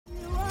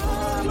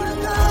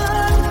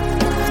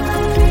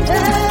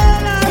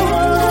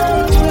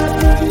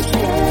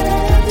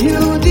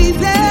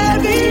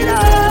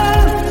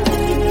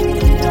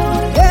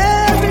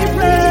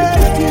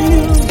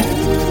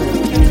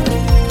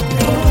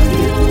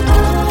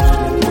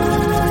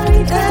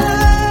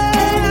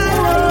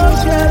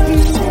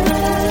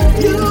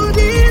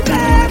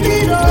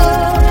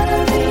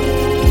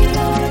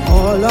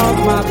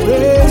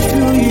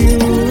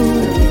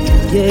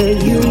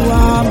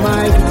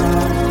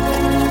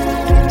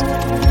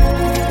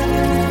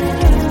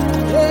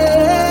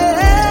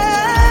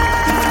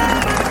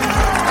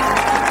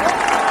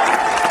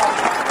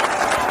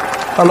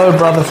Hello,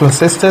 brothers and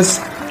sisters.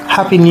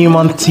 Happy new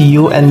month to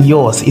you and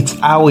yours. It's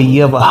our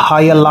year of a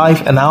higher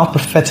life and our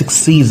prophetic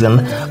season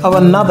of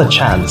another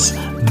chance.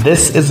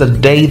 This is a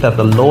day that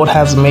the Lord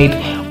has made.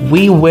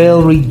 We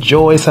will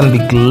rejoice and be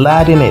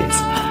glad in it.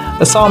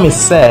 The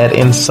psalmist said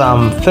in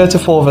Psalm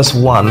 34 verse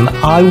 1,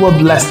 I will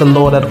bless the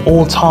Lord at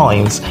all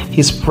times.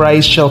 His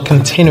praise shall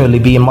continually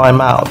be in my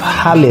mouth.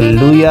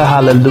 Hallelujah,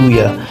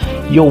 hallelujah.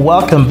 You're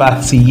welcome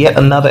back to yet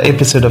another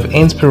episode of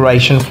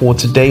Inspiration for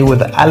Today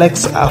with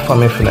Alex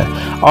Afamifune.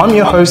 I'm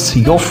your host,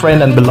 your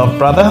friend and beloved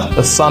brother,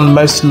 the son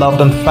most loved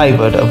and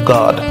favored of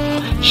God.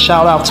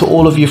 Shout out to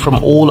all of you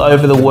from all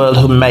over the world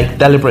who make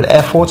deliberate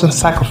effort and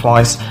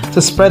sacrifice to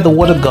spread the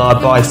word of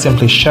God by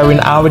simply sharing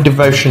our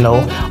devotional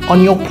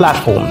on your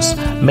platforms.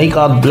 May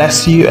God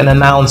bless you and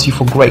announce you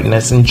for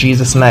greatness in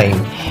Jesus'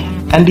 name.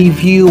 And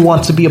if you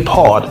want to be a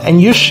part,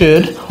 and you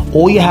should,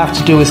 all you have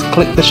to do is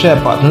click the share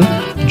button,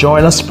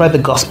 join us, spread the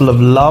gospel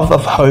of love,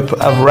 of hope,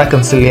 of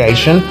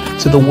reconciliation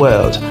to the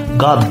world.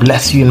 God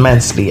bless you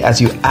immensely as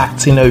you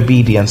act in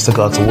obedience to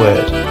God's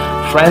word.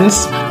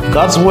 Friends,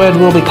 God's word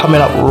will be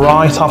coming up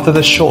right after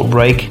this short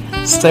break.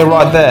 Stay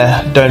right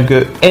there, don't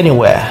go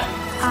anywhere.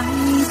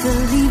 I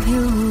believe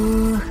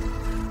you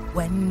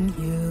when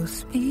you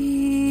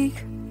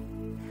speak.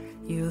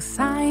 You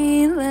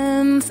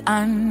silence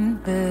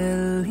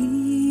unbelief.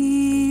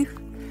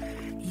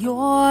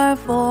 Your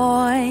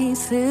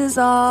voice is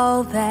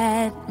all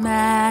that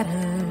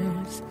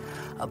matters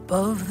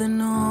above the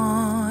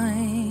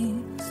noise.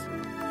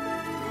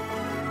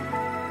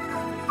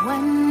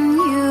 When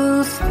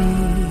you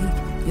speak,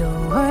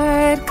 your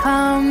word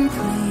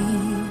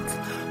completes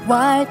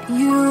what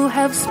you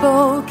have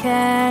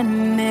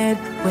spoken, it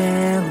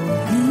will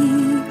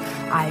be.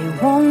 I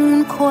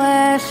won't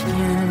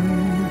question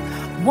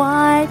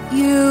what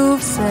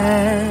you've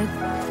said.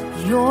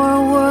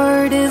 Your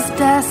word is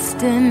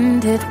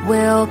destined, it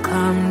will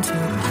come to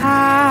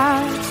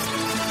pass.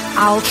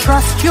 I'll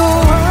trust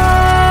your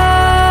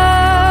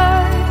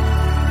word.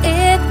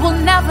 It will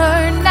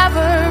never,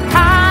 never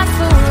pass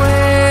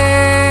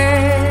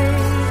away.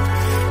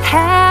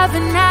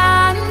 Heaven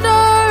and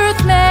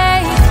earth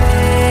may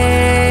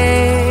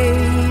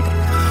fade,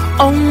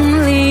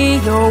 only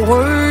your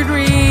word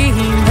remains.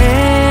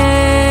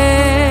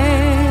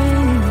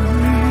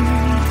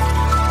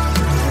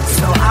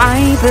 So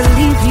I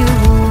believe you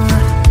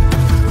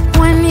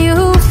when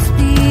you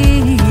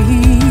speak.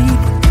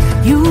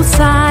 You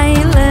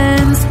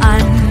silence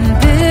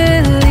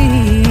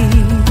unbelief.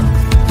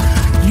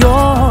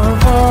 Your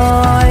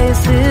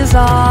voice is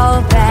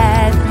all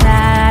that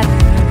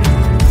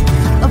matters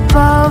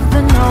above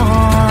the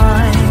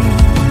noise.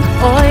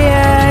 Oh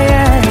yeah,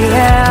 yeah,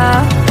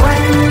 yeah.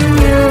 When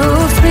you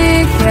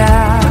speak,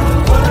 yeah.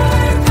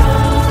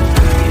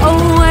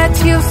 Oh, what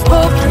you've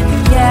spoken,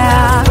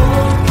 yeah.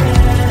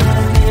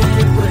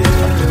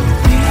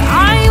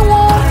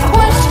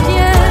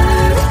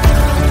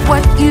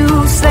 You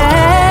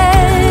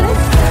said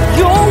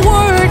your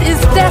word is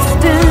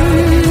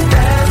destined.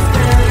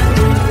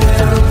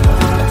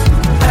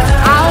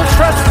 I'll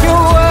trust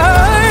your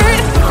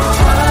word,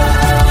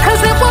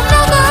 'cause it will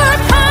never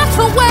pass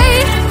away.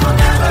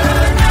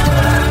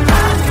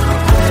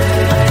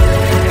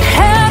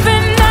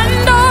 Heaven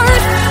and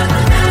earth,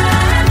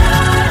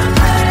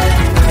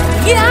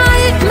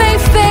 yeah, it may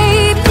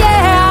fade,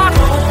 yeah.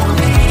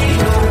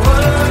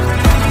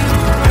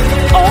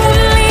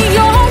 Only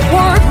your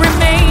word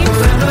remains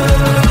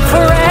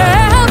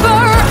forever.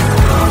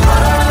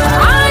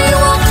 I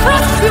will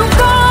trust you,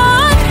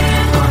 God.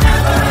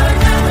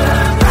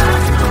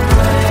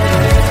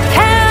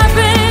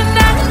 Heaven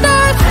and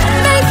earth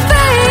may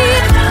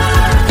fade,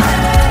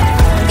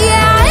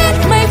 yeah, it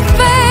may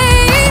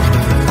fade.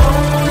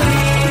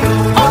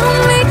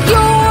 Only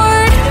your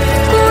word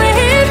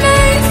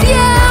remains,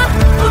 yeah,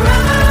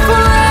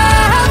 forever.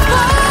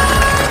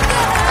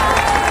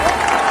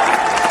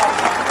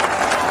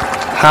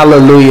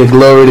 Hallelujah,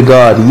 glory to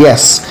God.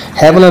 Yes,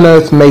 heaven and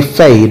earth may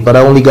fade, but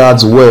only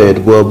God's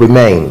word will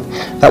remain.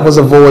 That was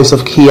the voice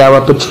of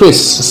Kiara Patrice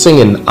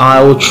singing,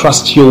 I will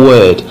trust your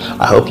word.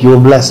 I hope you were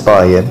blessed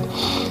by it.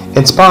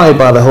 Inspired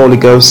by the Holy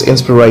Ghost,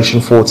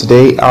 Inspiration for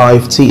Today,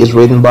 IFT is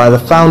written by the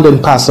founder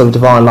and pastor of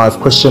Divine Life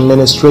Christian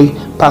Ministry,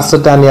 Pastor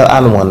Daniel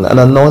Anwan, an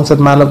anointed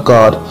man of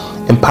God,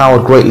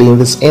 empowered greatly in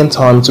this end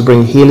time to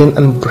bring healing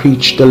and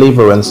preach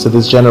deliverance to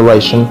this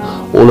generation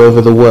all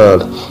over the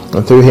world.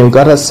 And through him,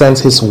 God has sent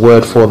his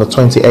word for the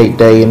 28th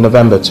day in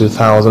November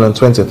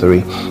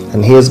 2023.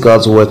 And here's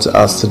God's word to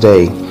us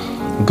today.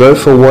 Go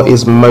for what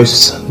is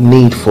most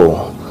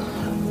needful.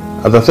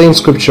 The theme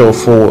scripture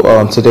for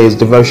today's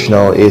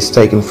devotional is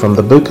taken from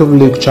the book of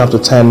Luke chapter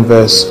 10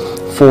 verse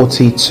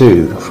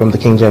 42 from the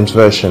King James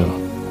Version.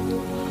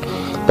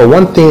 But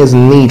one thing is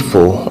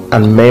needful,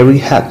 and Mary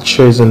had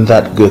chosen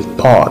that good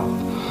part,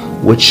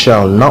 which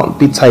shall not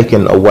be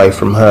taken away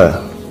from her.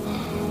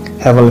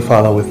 Heavenly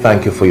Father, we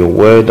thank you for your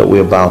word that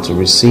we're about to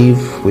receive.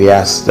 We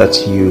ask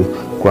that you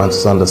grant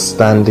us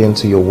understanding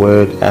to your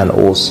word and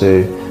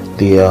also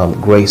the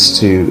grace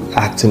to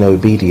act in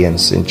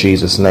obedience in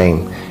Jesus'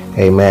 name.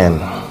 Amen.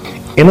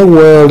 In a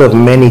world of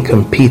many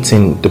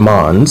competing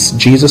demands,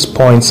 Jesus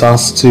points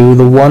us to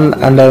the one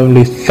and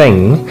only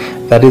thing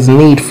that is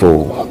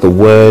needful, the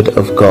Word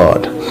of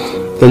God.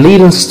 The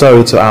leading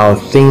story to our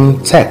theme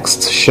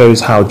text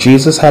shows how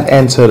Jesus had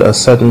entered a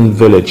certain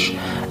village,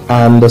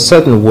 and a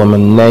certain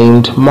woman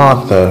named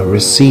Martha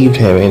received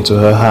him into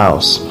her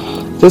house.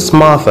 This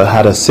Martha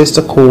had a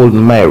sister called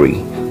Mary,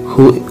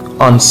 who,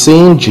 on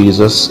seeing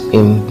Jesus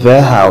in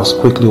their house,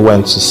 quickly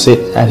went to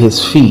sit at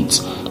his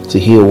feet to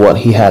hear what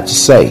he had to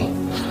say.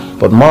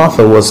 But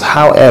Martha was,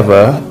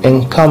 however,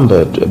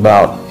 encumbered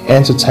about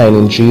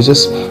entertaining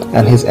Jesus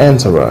and his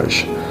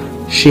entourage.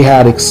 She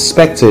had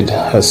expected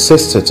her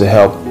sister to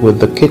help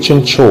with the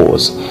kitchen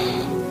chores,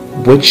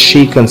 which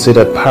she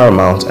considered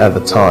paramount at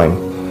the time.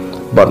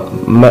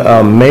 But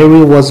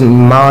Mary was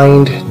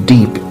mind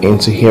deep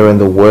into hearing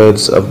the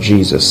words of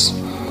Jesus.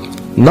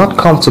 Not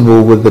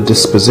comfortable with the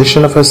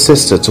disposition of her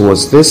sister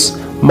towards this,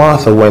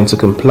 Martha went to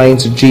complain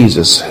to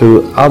Jesus,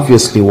 who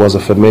obviously was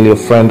a familiar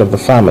friend of the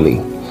family.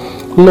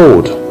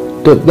 "Lord,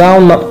 dost thou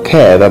not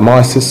care that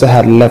my sister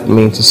had left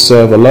me to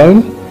serve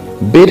alone?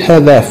 Bid her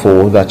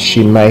therefore that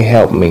she may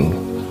help me."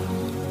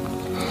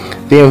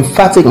 The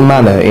emphatic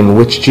manner in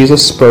which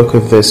Jesus spoke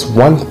of this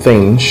one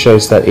thing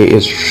shows that it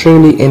is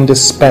truly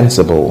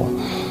indispensable.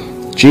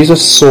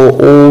 Jesus saw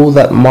all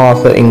that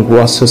Martha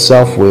engrossed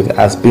herself with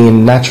as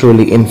being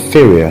naturally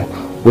inferior,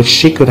 which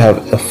she could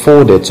have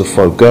afforded to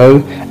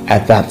forego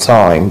at that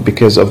time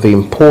because of the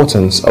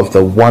importance of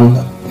the one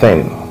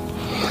thing.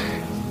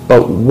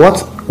 But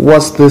what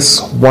was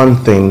this one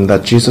thing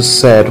that Jesus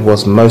said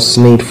was most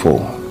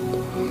needful?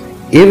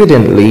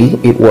 Evidently,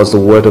 it was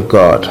the Word of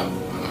God.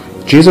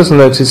 Jesus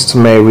noticed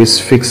Mary's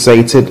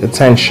fixated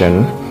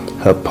attention,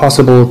 her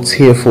possible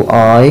tearful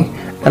eye,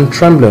 and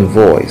trembling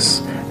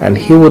voice, and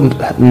he would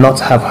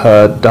not have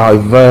her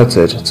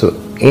diverted to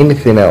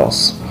anything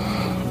else.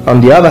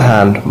 On the other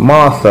hand,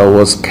 Martha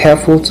was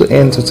careful to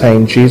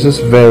entertain Jesus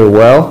very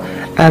well,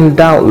 and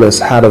doubtless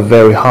had a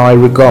very high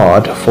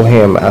regard for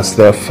him as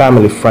their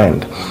family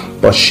friend,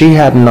 but she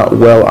had not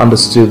well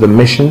understood the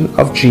mission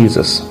of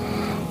Jesus.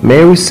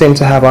 Mary seemed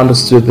to have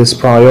understood this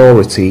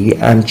priority,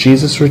 and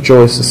Jesus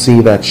rejoiced to see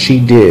that she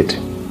did.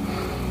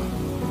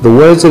 The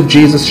words of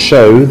Jesus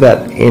show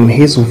that in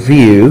his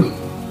view,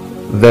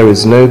 there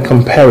is no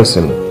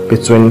comparison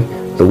between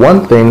the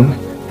one thing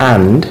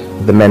and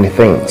the many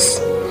things.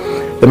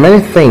 The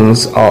many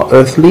things are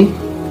earthly,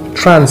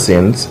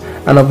 transient,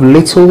 and of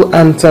little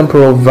and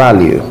temporal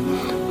value,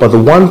 but the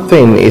one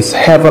thing is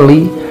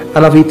heavenly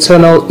and of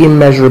eternal,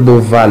 immeasurable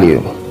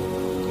value.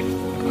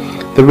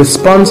 The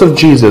response of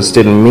Jesus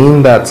didn't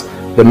mean that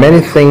the many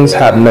things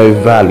had no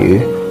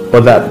value,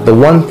 but that the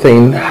one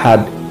thing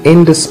had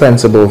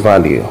indispensable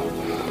value.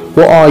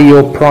 What are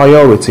your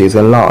priorities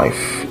in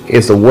life?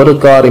 Is the Word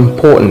of God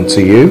important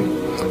to you?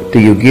 Do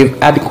you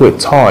give adequate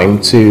time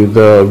to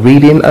the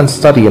reading and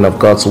studying of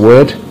God's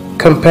Word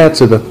compared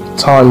to the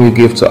time you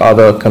give to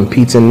other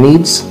competing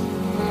needs?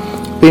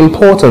 The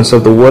importance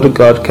of the Word of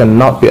God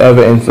cannot be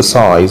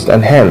overemphasized,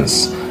 and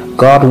hence,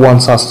 God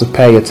wants us to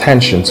pay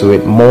attention to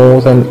it more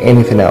than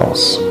anything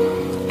else.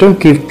 Don't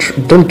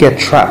get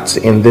trapped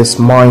in this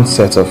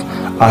mindset of,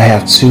 I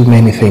have too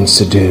many things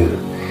to do.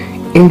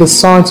 In the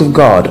sight of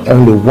God,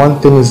 only one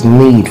thing is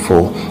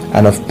needful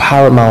and of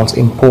paramount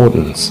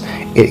importance.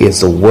 It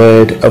is the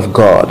Word of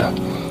God.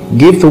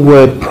 Give the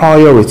Word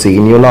priority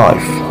in your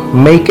life.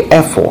 Make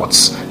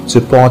efforts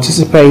to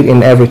participate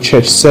in every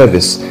church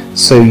service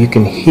so you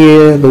can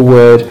hear the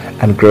Word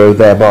and grow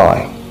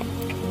thereby.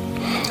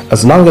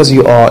 As long as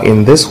you are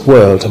in this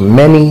world,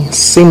 many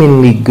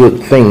seemingly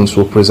good things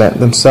will present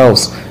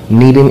themselves,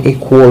 needing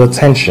equal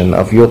attention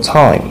of your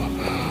time.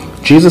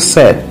 Jesus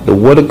said the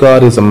Word of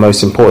God is the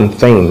most important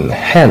thing,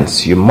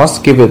 hence you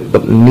must give it the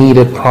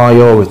needed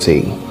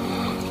priority.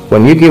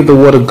 When you give the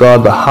Word of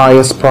God the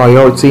highest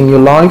priority in your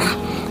life,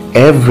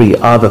 every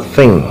other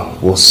thing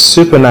will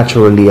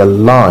supernaturally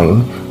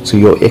align to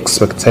your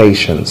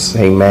expectations.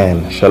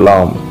 Amen.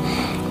 Shalom.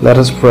 Let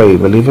us pray.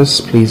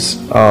 Believers, please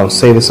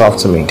say this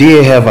after me.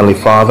 Dear Heavenly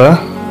Father,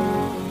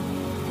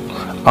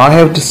 I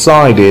have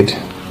decided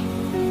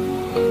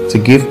to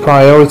give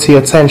priority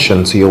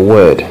attention to your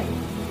Word.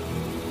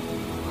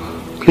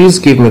 Please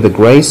give me the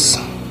grace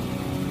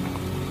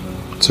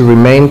to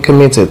remain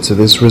committed to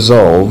this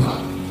resolve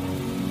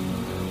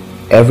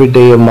every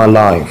day of my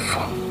life.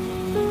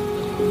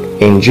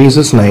 In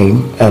Jesus'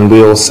 name, and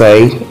we all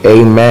say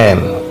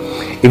Amen.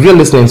 If you're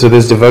listening to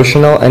this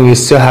devotional and you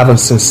still haven't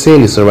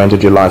sincerely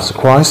surrendered your life to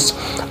Christ,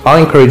 I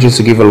encourage you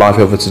to give your life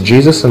over to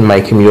Jesus and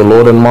make him your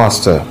Lord and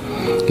Master.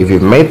 If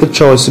you've made the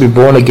choice to be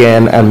born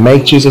again and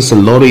make Jesus the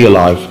Lord of your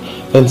life,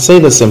 then say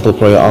the simple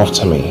prayer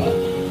after me.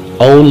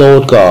 O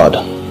Lord God,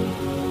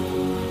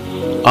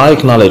 I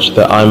acknowledge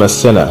that I'm a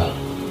sinner.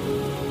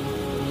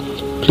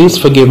 Please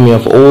forgive me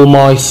of all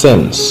my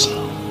sins.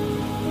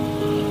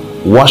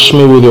 Wash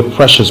me with your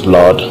precious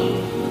blood.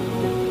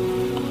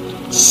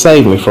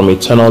 Save me from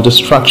eternal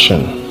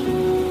destruction.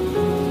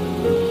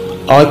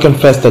 I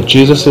confess that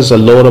Jesus is the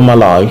Lord of my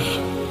life,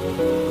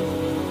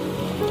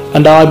 and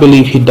and I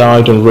believe he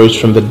died and rose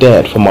from the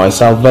dead for my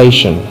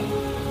salvation.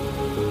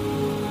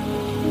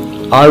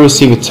 I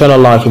receive eternal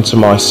life into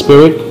my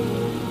spirit.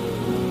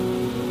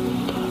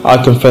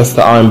 I confess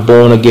that I am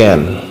born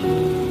again.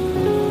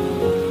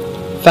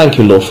 Thank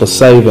you, Lord, for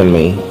saving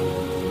me.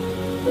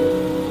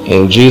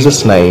 In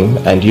Jesus' name,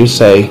 and you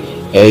say,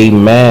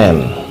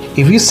 Amen.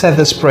 If you said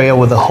this prayer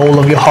with the whole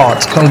of your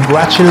heart,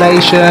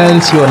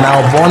 congratulations, you are now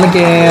born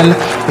again.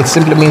 It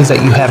simply means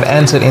that you have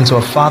entered into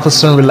a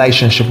father-son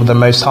relationship with the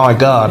Most High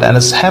God. And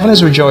as heaven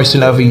is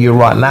rejoicing over you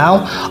right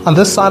now, on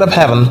this side of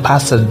heaven,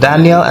 Pastor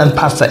Daniel and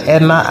Pastor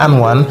Edna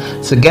Anwan,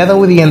 together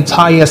with the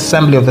entire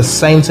assembly of the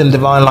Saints in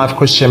Divine Life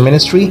Christian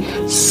Ministry,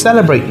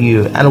 celebrate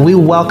you and we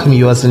welcome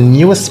you as the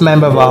newest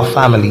member of our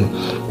family.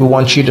 We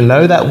want you to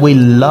know that we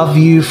love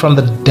you from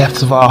the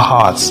depths of our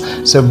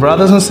hearts. So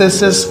brothers and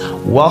sisters,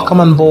 welcome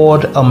on board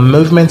a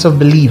movement of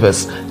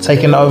believers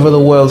taking over the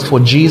world for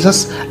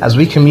Jesus as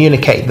we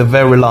communicate the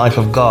very life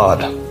of God.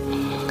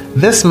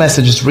 This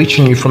message is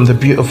reaching you from the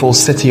beautiful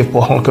city of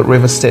Port Harcourt,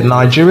 Rivers State,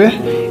 Nigeria.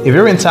 If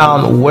you're in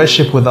town,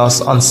 worship with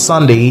us on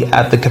Sunday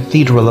at the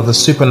Cathedral of the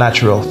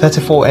Supernatural,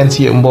 34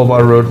 NTA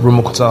Mboba Road,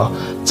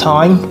 Rumukuta.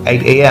 Time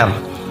 8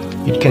 a.m.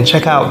 You can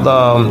check out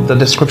the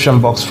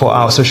description box for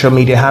our social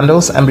media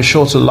handles and be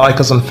sure to like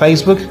us on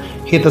Facebook,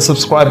 hit the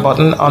subscribe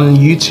button on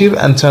YouTube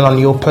and turn on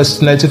your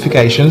post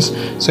notifications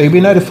so you'll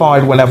be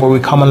notified whenever we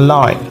come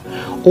online.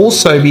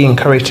 Also be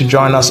encouraged to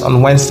join us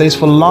on Wednesdays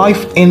for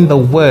Life in the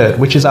Word,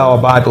 which is our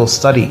Bible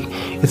study.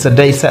 It's a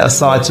day set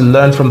aside to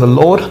learn from the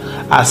Lord,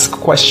 ask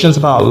questions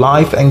about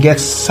life and get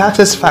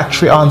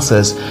satisfactory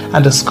answers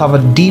and discover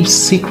deep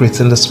secrets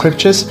in the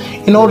scriptures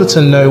in order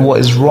to know what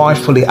is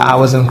rightfully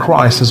ours in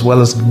Christ as well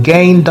as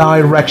gain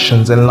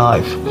directions in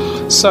life.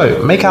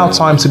 So make our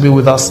time to be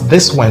with us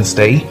this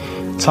Wednesday.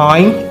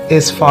 Time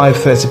is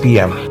 5:30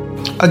 p.m.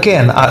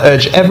 Again, I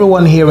urge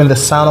everyone hearing the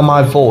sound of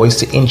my voice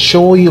to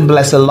ensure you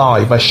bless a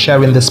life by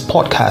sharing this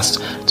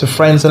podcast to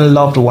friends and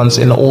loved ones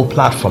in all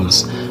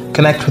platforms.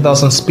 Connect with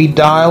us on speed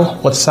dial,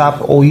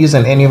 WhatsApp, or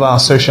using any of our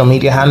social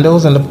media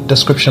handles in the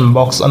description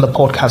box on the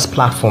podcast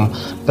platform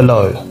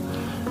below.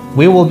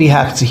 We will be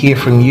happy to hear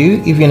from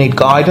you if you need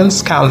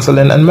guidance,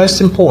 counseling, and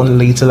most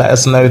importantly, to let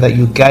us know that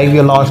you gave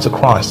your life to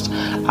Christ.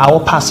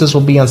 Our pastors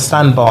will be on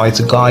standby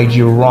to guide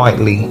you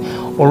rightly.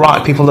 All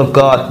right, people of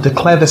God,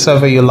 declare this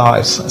over your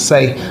lives.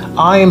 Say,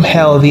 I am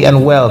healthy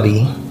and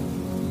wealthy.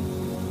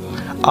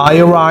 I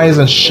arise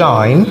and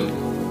shine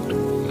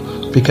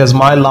because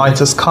my light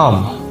has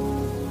come.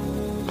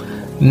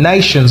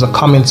 Nations are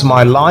coming to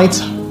my light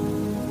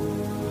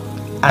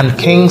and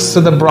kings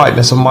to the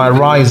brightness of my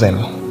rising.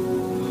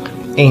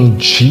 In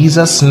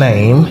Jesus'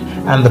 name,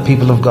 and the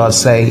people of God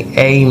say,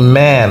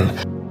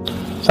 Amen.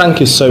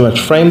 Thank you so much,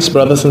 friends,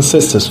 brothers and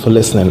sisters, for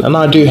listening, and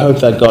I do hope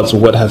that God's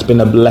word has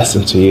been a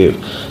blessing to you.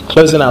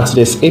 Closing out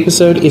today's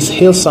episode is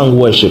Hillsong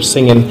Worship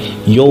singing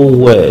Your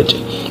Word.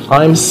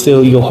 I'm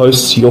still your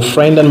host, your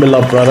friend and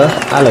beloved brother,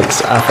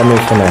 Alex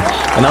Afamifune,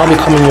 and I'll be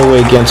coming your way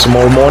again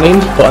tomorrow morning.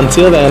 But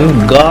until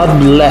then, God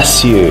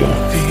bless you.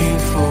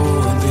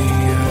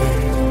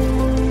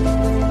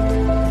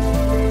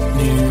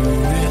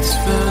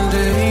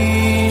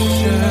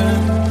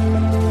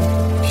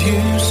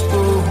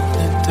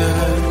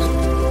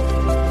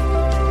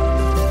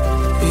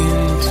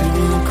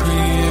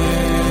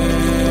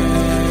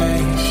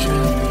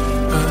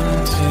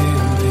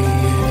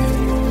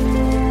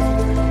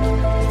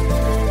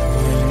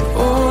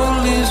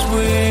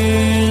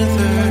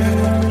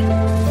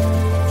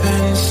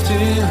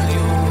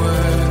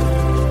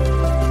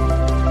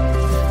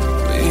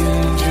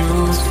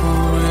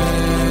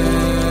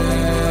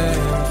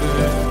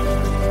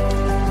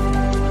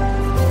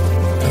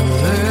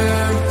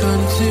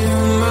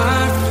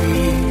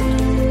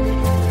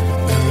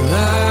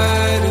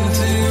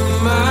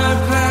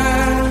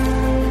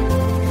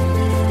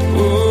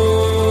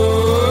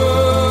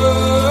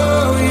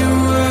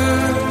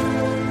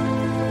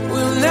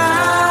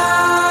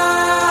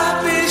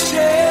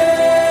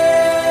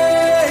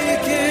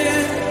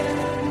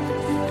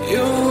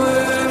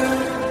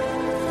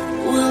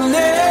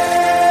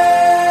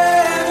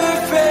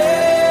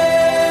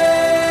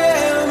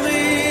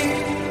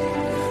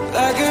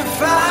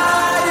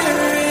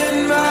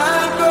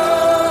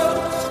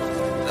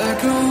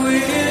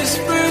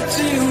 Whisper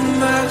to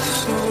my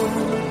soul,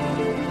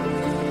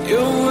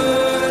 your